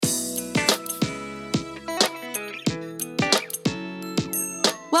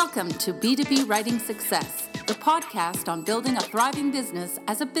Welcome to B2B Writing Success, the podcast on building a thriving business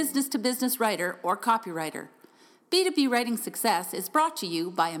as a business-to-business writer or copywriter. B2B Writing Success is brought to you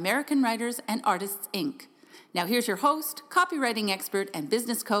by American Writers and Artists, Inc. Now here's your host, copywriting expert and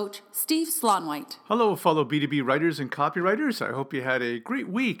business coach, Steve Slonwhite. Hello, fellow B2B writers and copywriters. I hope you had a great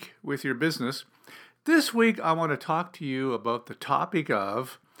week with your business. This week, I want to talk to you about the topic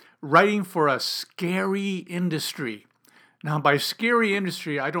of writing for a scary industry. Now, by scary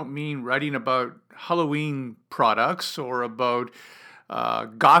industry, I don't mean writing about Halloween products or about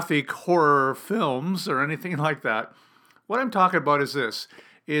gothic horror films or anything like that. What I'm talking about is this,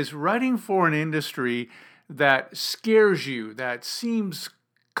 is writing for an industry that scares you, that seems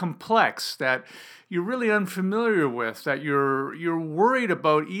complex, that you're really unfamiliar with, that you're worried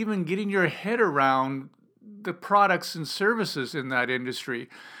about even getting your head around the products and services in that industry.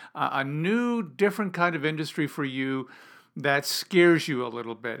 A new, different kind of industry for you that scares you a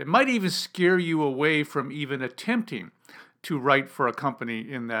little bit. It might even scare you away from even attempting to write for a company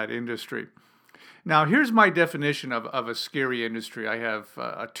in that industry. Now, here's my definition of a scary industry. I have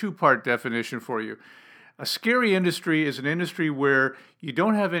a two-part definition for you. A scary industry is an industry where you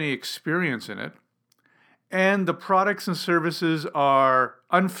don't have any experience in it, and the products and services are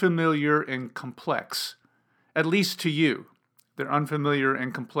unfamiliar and complex, at least to you. They're unfamiliar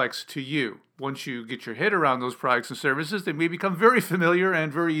and complex to you. Once you get your head around those products and services, they may become very familiar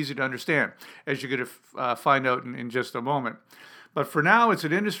and very easy to understand, as you're going to find out in just a moment. But for now, it's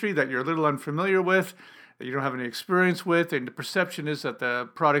an industry that you're a little unfamiliar with, that you don't have any experience with, and the perception is that the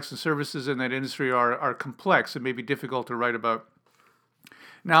products and services in that industry are complex and may be difficult to write about.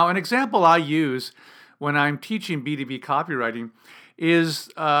 Now, an example I use when I'm teaching B2B copywriting is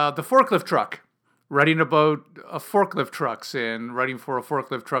the forklift truck. Writing about forklift trucks and writing for a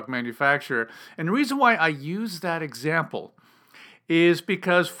forklift truck manufacturer. And the reason why I use that example is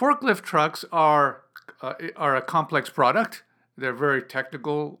because forklift trucks are a complex product. They're a very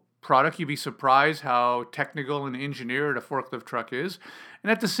technical product. You'd be surprised how technical and engineered a forklift truck is. And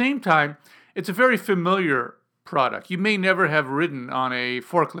at the same time, it's a very familiar product. You may never have ridden on a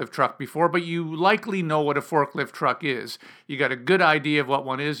forklift truck before, but you likely know what a forklift truck is. You got a good idea of what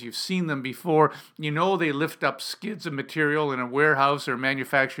one is. You've seen them before. You know they lift up skids of material in a warehouse or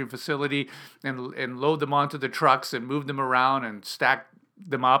manufacturing facility and load them onto the trucks and move them around and stack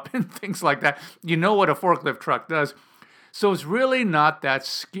them up and things like that. You know what a forklift truck does. So it's really not that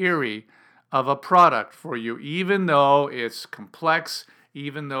scary of a product for you, even though it's complex,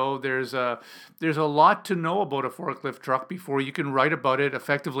 even though there's a lot to know about a forklift truck before you can write about it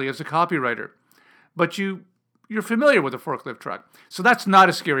effectively as a copywriter. But you're familiar with a forklift truck, so that's not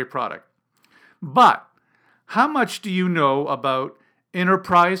a scary product. But how much do you know about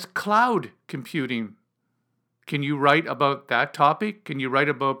enterprise cloud computing? Can you write about that topic? Can you write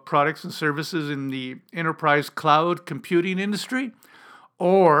about products and services in the enterprise cloud computing industry?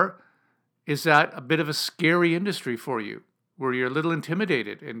 Or is that a bit of a scary industry for you, where you're a little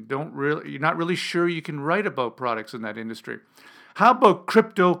intimidated and you're not really sure you can write about products in that industry? How about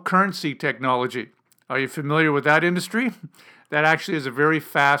cryptocurrency technology? Are you familiar with that industry? That actually is a very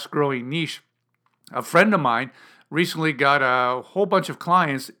fast-growing niche. A friend of mine recently got a whole bunch of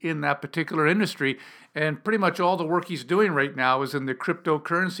clients in that particular industry, and pretty much all the work he's doing right now is in the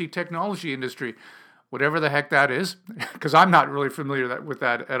cryptocurrency technology industry, whatever the heck that is, because I'm not really familiar with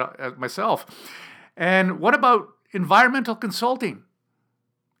that myself. And what about environmental consulting?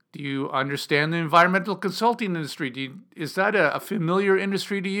 Do you understand the environmental consulting industry? Is that a familiar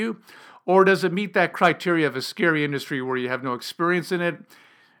industry to you? Or does it meet that criteria of a scary industry where you have no experience in it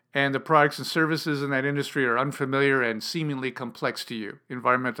and the products and services in that industry are unfamiliar and seemingly complex to you?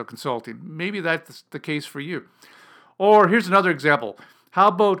 Environmental consulting. Maybe that's the case for you. Or here's another example. How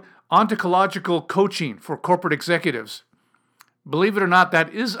about ontological coaching for corporate executives? Believe it or not,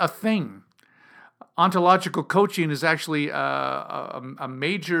 that is a thing. Ontological coaching is actually a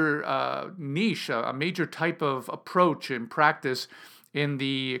major niche, a major type of approach and practice in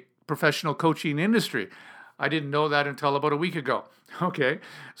the professional coaching industry. I didn't know that until about a week ago. Okay,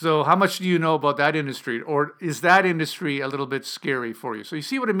 so how much do you know about that industry? Or is that industry a little bit scary for you? So you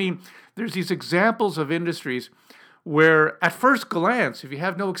see what I mean? There's these examples of industries where at first glance, if you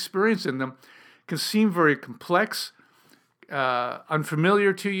have no experience in them, can seem very complex,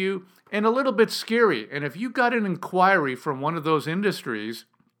 unfamiliar to you, and a little bit scary. And if you got an inquiry from one of those industries,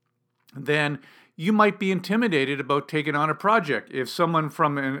 then you might be intimidated about taking on a project. If someone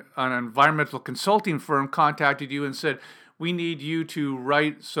from an environmental consulting firm contacted you and said, we need you to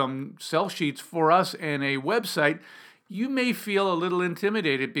write some sell sheets for us and a website, you may feel a little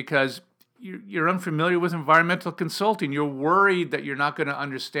intimidated because you're unfamiliar with environmental consulting. You're worried that you're not going to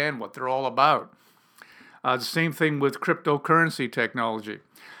understand what they're all about. The same thing with cryptocurrency technology.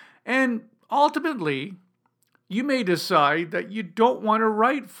 And ultimately, you may decide that you don't want to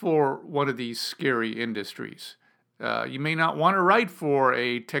write for one of these scary industries. You may not want to write for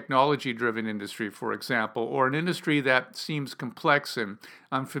a technology-driven industry, for example, or an industry that seems complex and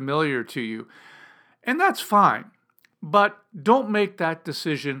unfamiliar to you. And that's fine. But don't make that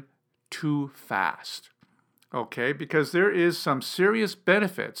decision too fast, okay? Because there is some serious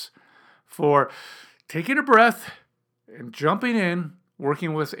benefits for taking a breath and jumping in,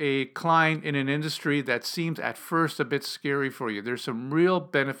 working with a client in an industry that seems at first a bit scary for you. There's some real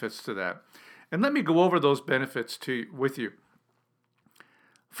benefits to that. And let me go over those benefits with you.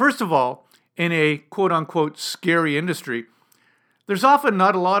 First of all, in a quote-unquote scary industry, there's often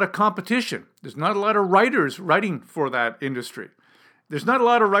not a lot of competition. There's not a lot of writers writing for that industry. There's not a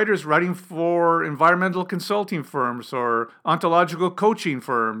lot of writers writing for environmental consulting firms or ontological coaching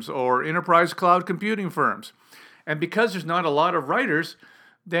firms or enterprise cloud computing firms. And because there's not a lot of writers,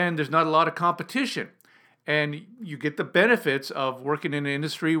 then there's not a lot of competition. And you get the benefits of working in an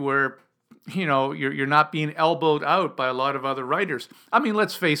industry where, you're not being elbowed out by a lot of other writers. I mean,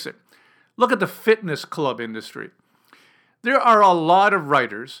 let's face it. Look at the fitness club industry. There are a lot of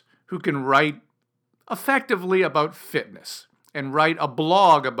writers who can write effectively about fitness and write a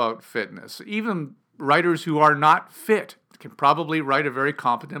blog about fitness. Even writers who are not fit can probably write a very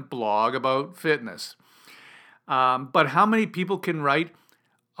competent blog about fitness. But how many people can write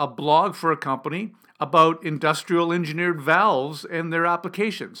a blog for a company about industrial engineered valves and their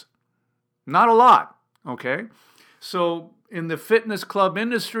applications? Not a lot, okay? So in the fitness club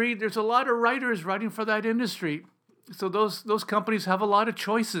industry, there's a lot of writers writing for that industry. So those companies have a lot of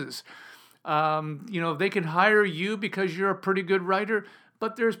choices. They can hire you because you're a pretty good writer,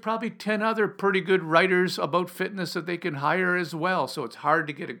 but there's probably 10 other pretty good writers about fitness that they can hire as well. So it's hard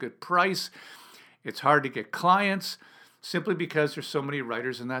to get a good price. It's hard to get clients simply because there's so many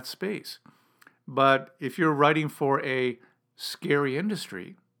writers in that space. But if you're writing for a scary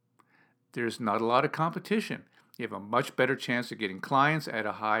industry, there's not a lot of competition. You have a much better chance of getting clients at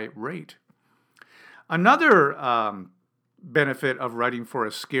a high rate. Another benefit of writing for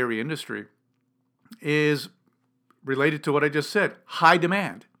a scary industry is related to what I just said, high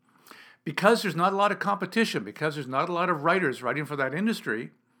demand. Because there's not a lot of competition, because there's not a lot of writers writing for that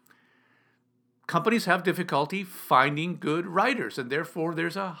industry, companies have difficulty finding good writers, and therefore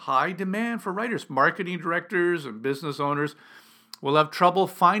there's a high demand for writers. Marketing directors and business owners will have trouble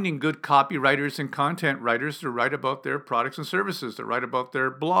finding good copywriters and content writers to write about their products and services, to write about their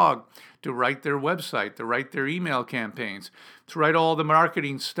blog, to write their website, to write their email campaigns, to write all the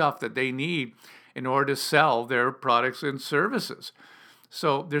marketing stuff that they need in order to sell their products and services.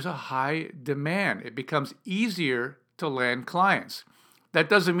 So there's a high demand. It becomes easier to land clients. That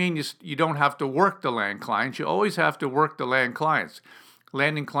doesn't mean you don't have to work to land clients. You always have to work to land clients.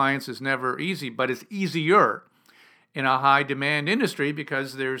 Landing clients is never easy, but it's easier in a high demand industry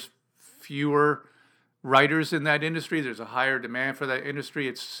because there's fewer writers in that industry. There's a higher demand for that industry.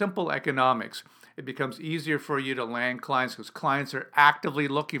 It's simple economics. It becomes easier for you to land clients because clients are actively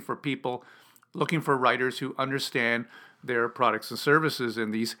looking for writers who understand their products and services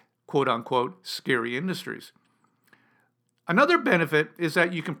in these quote unquote scary industries. Another benefit is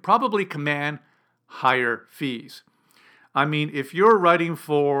that you can probably command higher fees. I mean, if you're writing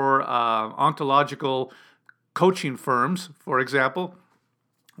for ontological coaching firms, for example,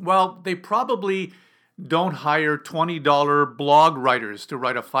 well, they probably don't hire $20 blog writers to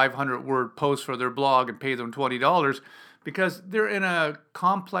write a 500-word post for their blog and pay them $20 because they're in a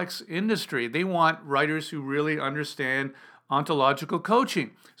complex industry. They want writers who really understand ontological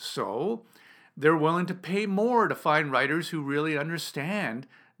coaching. So they're willing to pay more to find writers who really understand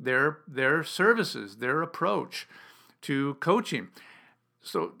their services, their approach to coaching.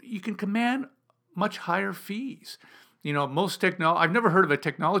 So you can command much higher fees. I've never heard of a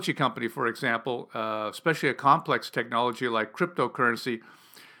technology company, for example, especially a complex technology like cryptocurrency,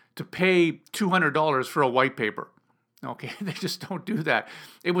 to pay $200 for a white paper. Okay, they just don't do that.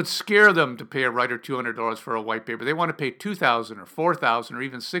 It would scare them to pay a writer $200 for a white paper. They want to pay $2,000 or $4,000 or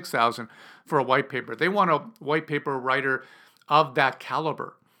even $6,000 for a white paper. They want a white paper writer of that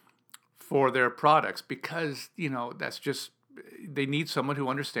caliber for their products because, that's just, they need someone who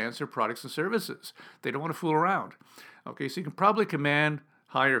understands their products and services. They don't want to fool around. Okay, so you can probably command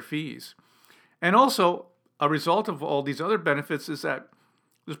higher fees. And also, a result of all these other benefits is that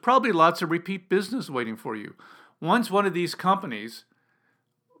there's probably lots of repeat business waiting for you. Once one of these companies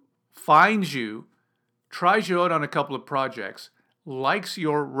finds you, tries you out on a couple of projects, likes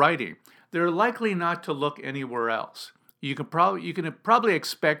your writing, they're likely not to look anywhere else. You can probably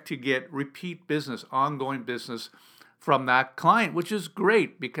expect to get repeat business, ongoing business from that client, which is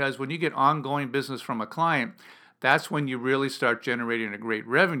great, because when you get ongoing business from a client, that's when you really start generating a great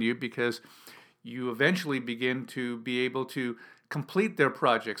revenue, because you eventually begin to be able to complete their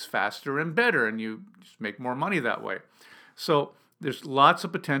projects faster and better, and you just make more money that way. So there's lots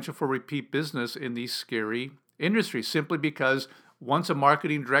of potential for repeat business in these scary industries, simply because once a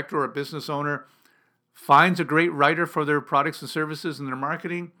marketing director or a business owner finds a great writer for their products and services and their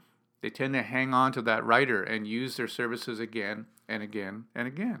marketing, they tend to hang on to that writer and use their services again and again and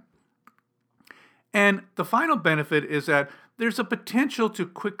again. And the final benefit is that there's a potential to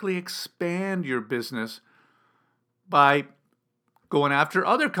quickly expand your business by going after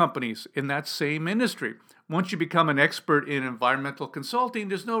other companies in that same industry. Once you become an expert in environmental consulting,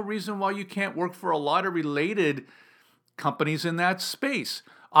 there's no reason why you can't work for a lot of related companies in that space.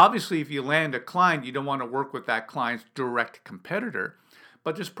 Obviously, if you land a client, you don't want to work with that client's direct competitor,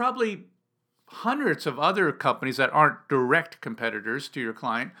 but there's probably hundreds of other companies that aren't direct competitors to your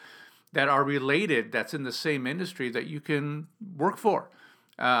client that are related, that's in the same industry, that you can work for.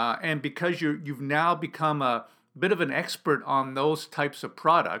 And because you've now become a bit of an expert on those types of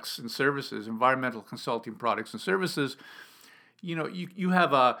products and services, environmental consulting products and services, you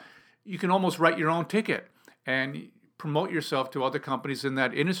can almost write your own ticket and promote yourself to other companies in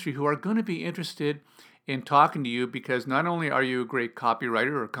that industry who are going to be interested in talking to you, because not only are you a great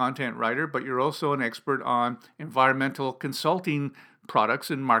copywriter or content writer, but you're also an expert on environmental consulting products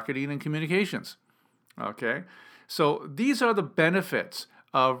and marketing and communications. Okay? So these are the benefits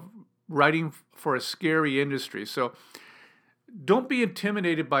of writing for a scary industry. So don't be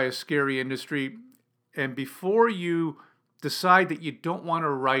intimidated by a scary industry. And before you decide that you don't want to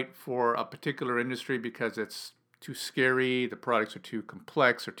write for a particular industry because it's too scary, the products are too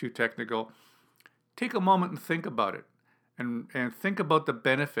complex or too technical, take a moment and think about it, and think about the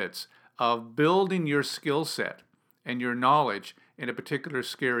benefits of building your skill set and your knowledge in a particular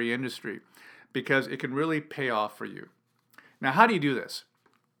scary industry, because it can really pay off for you. Now, how do you do this?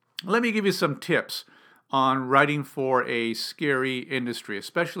 Let me give you some tips on writing for a scary industry,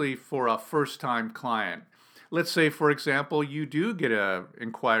 especially for a first-time client. Let's say, for example, you do get an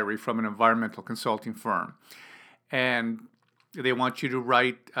inquiry from an environmental consulting firm, and they want you to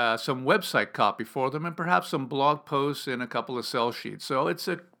write some website copy for them and perhaps some blog posts and a couple of sell sheets. So it's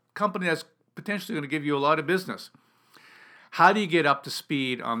a company that's potentially going to give you a lot of business. How do you get up to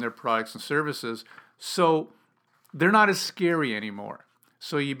speed on their products and services so they're not as scary anymore?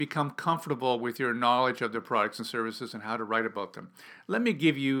 So you become comfortable with your knowledge of their products and services and how to write about them. Let me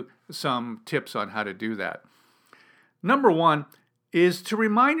give you some tips on how to do that. Number one is to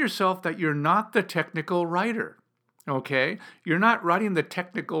remind yourself that you're not the technical writer. Okay? You're not writing the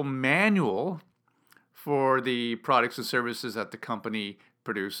technical manual for the products and services that the company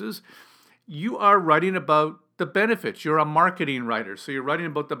produces. You are writing about the benefits. You're a marketing writer, so you're writing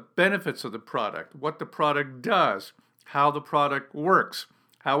about the benefits of the product, what the product does, how the product works,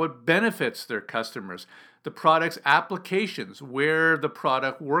 how it benefits their customers, the product's applications, where the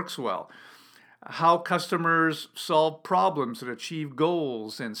product works well, how customers solve problems and achieve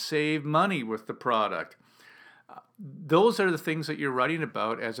goals and save money with the product. Those are the things that you're writing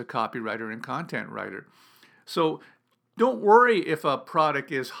about as a copywriter and content writer. So don't worry if a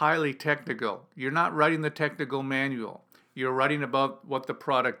product is highly technical. You're not writing the technical manual. You're writing about what the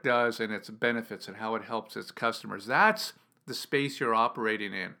product does and its benefits and how it helps its customers. That's the space you're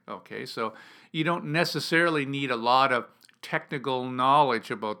operating in. Okay, so you don't necessarily need a lot of technical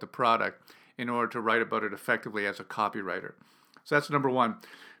knowledge about the product in order to write about it effectively as a copywriter. So that's number one.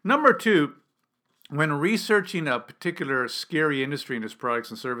 Number two, when researching a particular scary industry and its products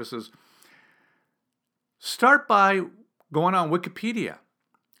and services, start by going on Wikipedia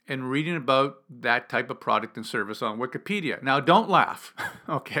and reading about that type of product and service on Wikipedia. Now, don't laugh,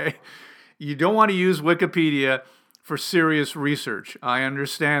 okay? You don't want to use Wikipedia for serious research. I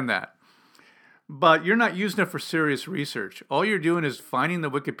understand that. But you're not using it for serious research. All you're doing is finding the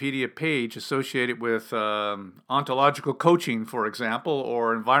Wikipedia page associated with ontological coaching, for example,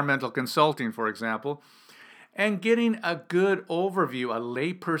 or environmental consulting, for example, and getting a good overview, a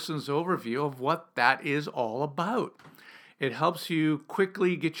layperson's overview of what that is all about. It helps you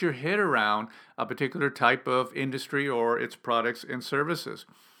quickly get your head around a particular type of industry or its products and services.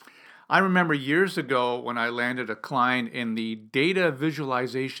 I remember years ago when I landed a client in the data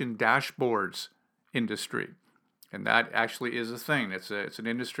visualization dashboards industry. And that actually is a thing. It's an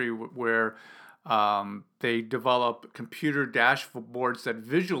industry where they develop computer dashboards that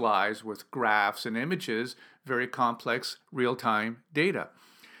visualize with graphs and images very complex real-time data.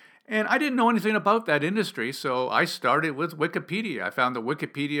 And I didn't know anything about that industry, so I started with Wikipedia. I found the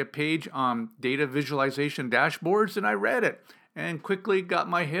Wikipedia page on data visualization dashboards, and I read it and quickly got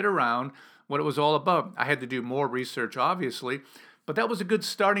my head around what it was all about. I had to do more research, obviously, but that was a good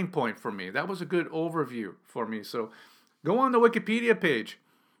starting point for me. That was a good overview for me. So go on the Wikipedia page,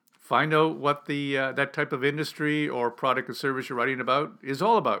 find out what the that type of industry or product or service you're writing about is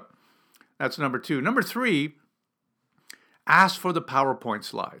all about. That's number 2. Number 3, ask for the PowerPoint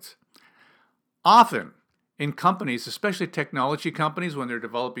slides. Often in companies, especially technology companies, when they're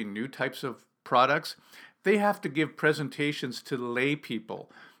developing new types of products, they have to give presentations to lay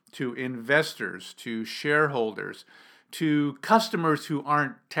people, to investors, to shareholders, to customers who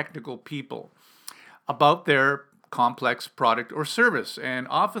aren't technical people about their complex product or service. And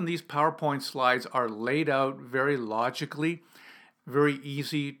often these PowerPoint slides are laid out very logically, very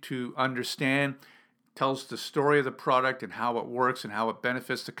easy to understand, tells the story of the product and how it works and how it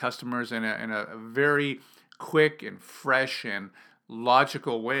benefits the customers in a very quick and fresh and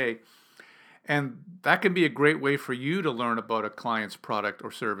logical way. And that can be a great way for you to learn about a client's product or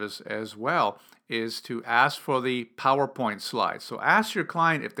service as well, is to ask for the PowerPoint slides. So ask your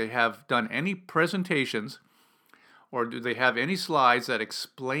client if they have done any presentations or do they have any slides that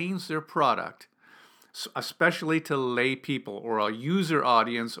explains their product, especially to lay people or a user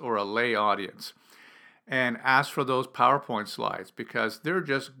audience or a lay audience. And ask for those PowerPoint slides because they're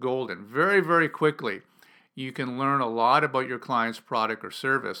just golden. Very, very quickly, you can learn a lot about your client's product or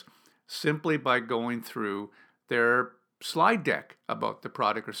service simply by going through their slide deck about the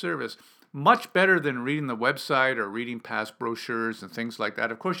product or service. Much better than reading the website or reading past brochures and things like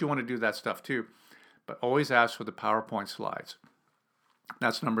that. Of course, you want to do that stuff too, but always ask for the PowerPoint slides.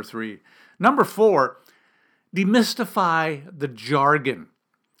 That's number 3. Number 4, demystify the jargon.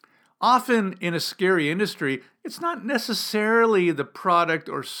 Often in a scary industry, it's not necessarily the product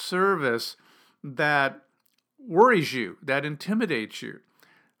or service that worries you, that intimidates you.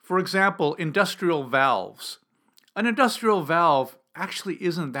 For example, industrial valves. An industrial valve actually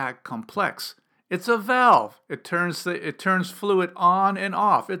isn't that complex. It's a valve. It turns fluid on and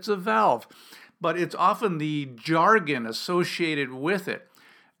off. It's a valve. But it's often the jargon associated with it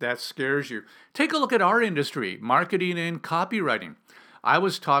that scares you. Take a look at our industry, marketing and copywriting. I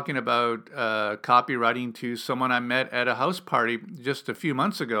was talking about copywriting to someone I met at a house party just a few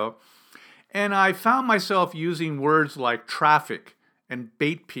months ago, and I found myself using words like traffic and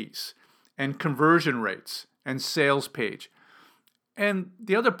bait piece and conversion rates and sales page. And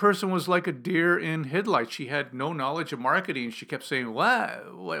the other person was like a deer in headlights. She had no knowledge of marketing. She kept saying,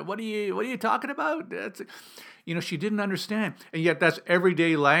 "What? What are you talking about?" She didn't understand. And yet that's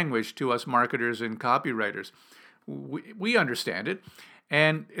everyday language to us marketers and copywriters. We understand it.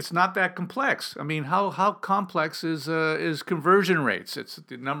 And it's not that complex. I mean, how complex is conversion rates? It's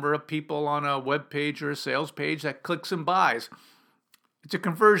the number of people on a web page or a sales page that clicks and buys. It's a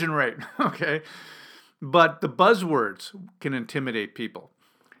conversion rate, okay? But the buzzwords can intimidate people.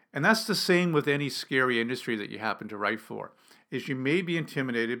 And that's the same with any scary industry that you happen to write for, is you may be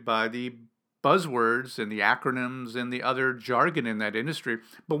intimidated by the buzzwords and the acronyms and the other jargon in that industry.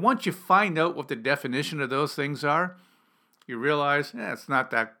 But once you find out what the definition of those things are, you realize it's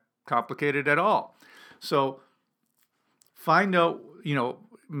not that complicated at all. So find out,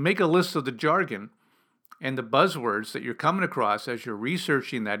 make a list of the jargon and the buzzwords that you're coming across as you're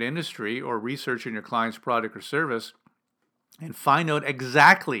researching that industry or researching your client's product or service, and find out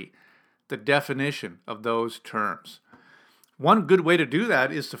exactly the definition of those terms. One good way to do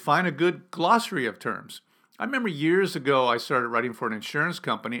that is to find a good glossary of terms. I remember years ago I started writing for an insurance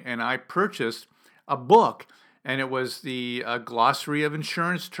company and I purchased a book. And it was the glossary of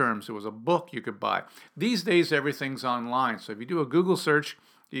insurance terms. It was a book you could buy. These days, everything's online. So if you do a Google search,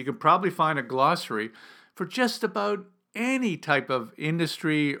 you can probably find a glossary for just about any type of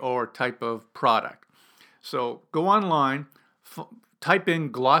industry or type of product. So go online, type in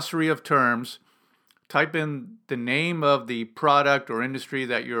glossary of terms, type in the name of the product or industry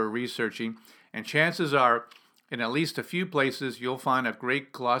that you're researching, and chances are, in at least a few places, you'll find a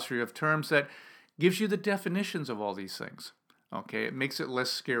great glossary of terms that gives you the definitions of all these things. Okay, it makes it less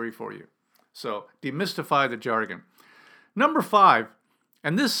scary for you. So demystify the jargon. Number 5,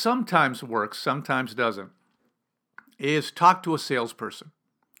 and this sometimes works, sometimes doesn't, is talk to a salesperson.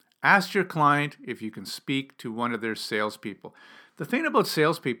 Ask your client if you can speak to one of their salespeople. The thing about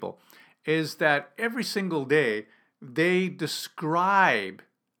salespeople is that every single day they describe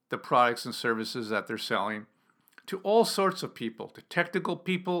the products and services that they're selling to all sorts of people, to technical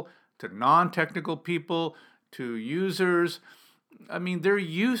people, to non-technical people, to users, I mean, they're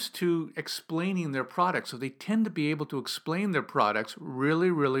used to explaining their products, so they tend to be able to explain their products really,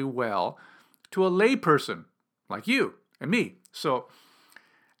 really well to a layperson like you and me. So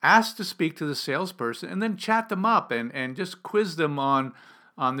ask to speak to the salesperson and then chat them up and just quiz them on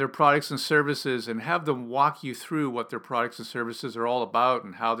their products and services and have them walk you through what their products and services are all about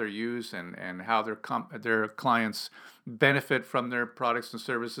and how they're used and how their clients benefit from their products and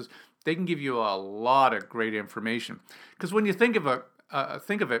services. They can give you a lot of great information. Because when you think of it, a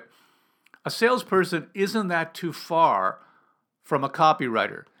salesperson isn't that too far from a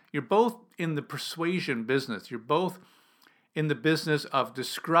copywriter. You're both in the persuasion business. You're both in the business of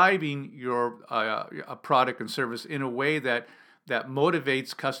describing your a product and service in a way that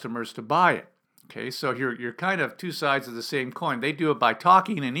motivates customers to buy it. Okay, so you're kind of two sides of the same coin. They do it by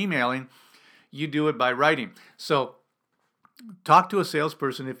talking and emailing. You do it by writing. So talk to a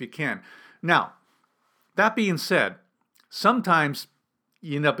salesperson if you can. Now, that being said, sometimes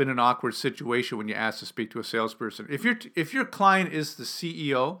you end up in an awkward situation when you ask to speak to a salesperson. If your client is the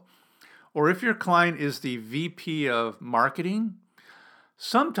CEO, or if your client is the VP of marketing,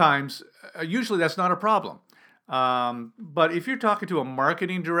 sometimes, usually that's not a problem. But if you're talking to a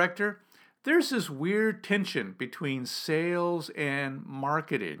marketing director, there's this weird tension between sales and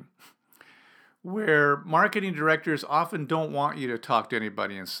marketing, where marketing directors often don't want you to talk to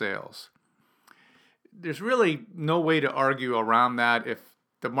anybody in sales. There's really no way to argue around that. If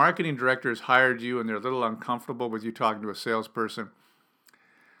the marketing director has hired you and they're a little uncomfortable with you talking to a salesperson,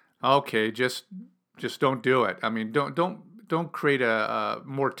 okay, just don't do it. I mean, don't create a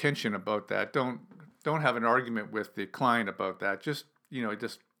more tension about that. Don't have an argument with the client about that. Just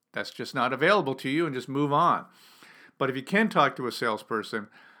that's just not available to you, and just move on. But if you can talk to a salesperson,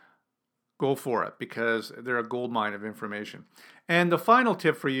 go for it, because they're a goldmine of information. And the final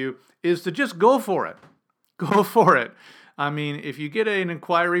tip for you is to just go for it. Go for it. I mean, if you get an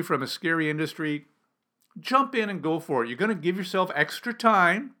inquiry from a scary industry, jump in and go for it. You're going to give yourself extra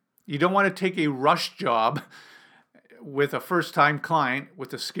time. You don't want to take a rush job with a first-time client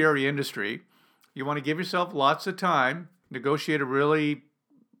with a scary industry. You want to give yourself lots of time, negotiate a really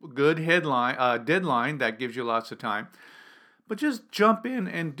good deadline that gives you lots of time. But just jump in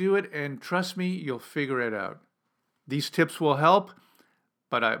and do it, and trust me, you'll figure it out. These tips will help,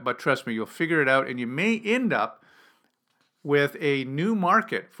 but trust me, you'll figure it out, and you may end up with a new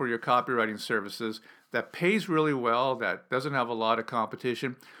market for your copywriting services that pays really well, that doesn't have a lot of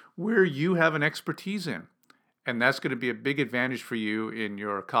competition, where you have an expertise in. And that's going to be a big advantage for you in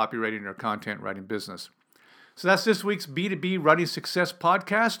your copywriting or content writing business. So that's this week's B2B Writing Success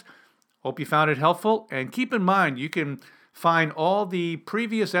podcast. Hope you found it helpful. And keep in mind, you can find all the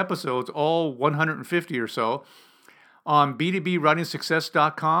previous episodes, all 150 or so, on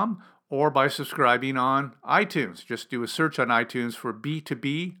b2bwritingsuccess.com or by subscribing on iTunes. Just do a search on iTunes for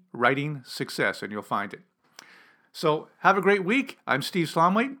B2B Writing Success and you'll find it. So have a great week. I'm Steve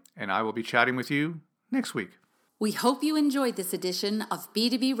Slomwhite, and I will be chatting with you next week. We hope you enjoyed this edition of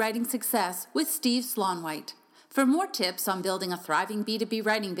B2B Writing Success with Steve Slomwhite. For more tips on building a thriving B2B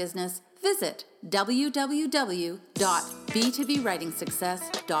writing business, visit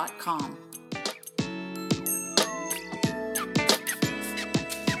www.b2bwritingsuccess.com.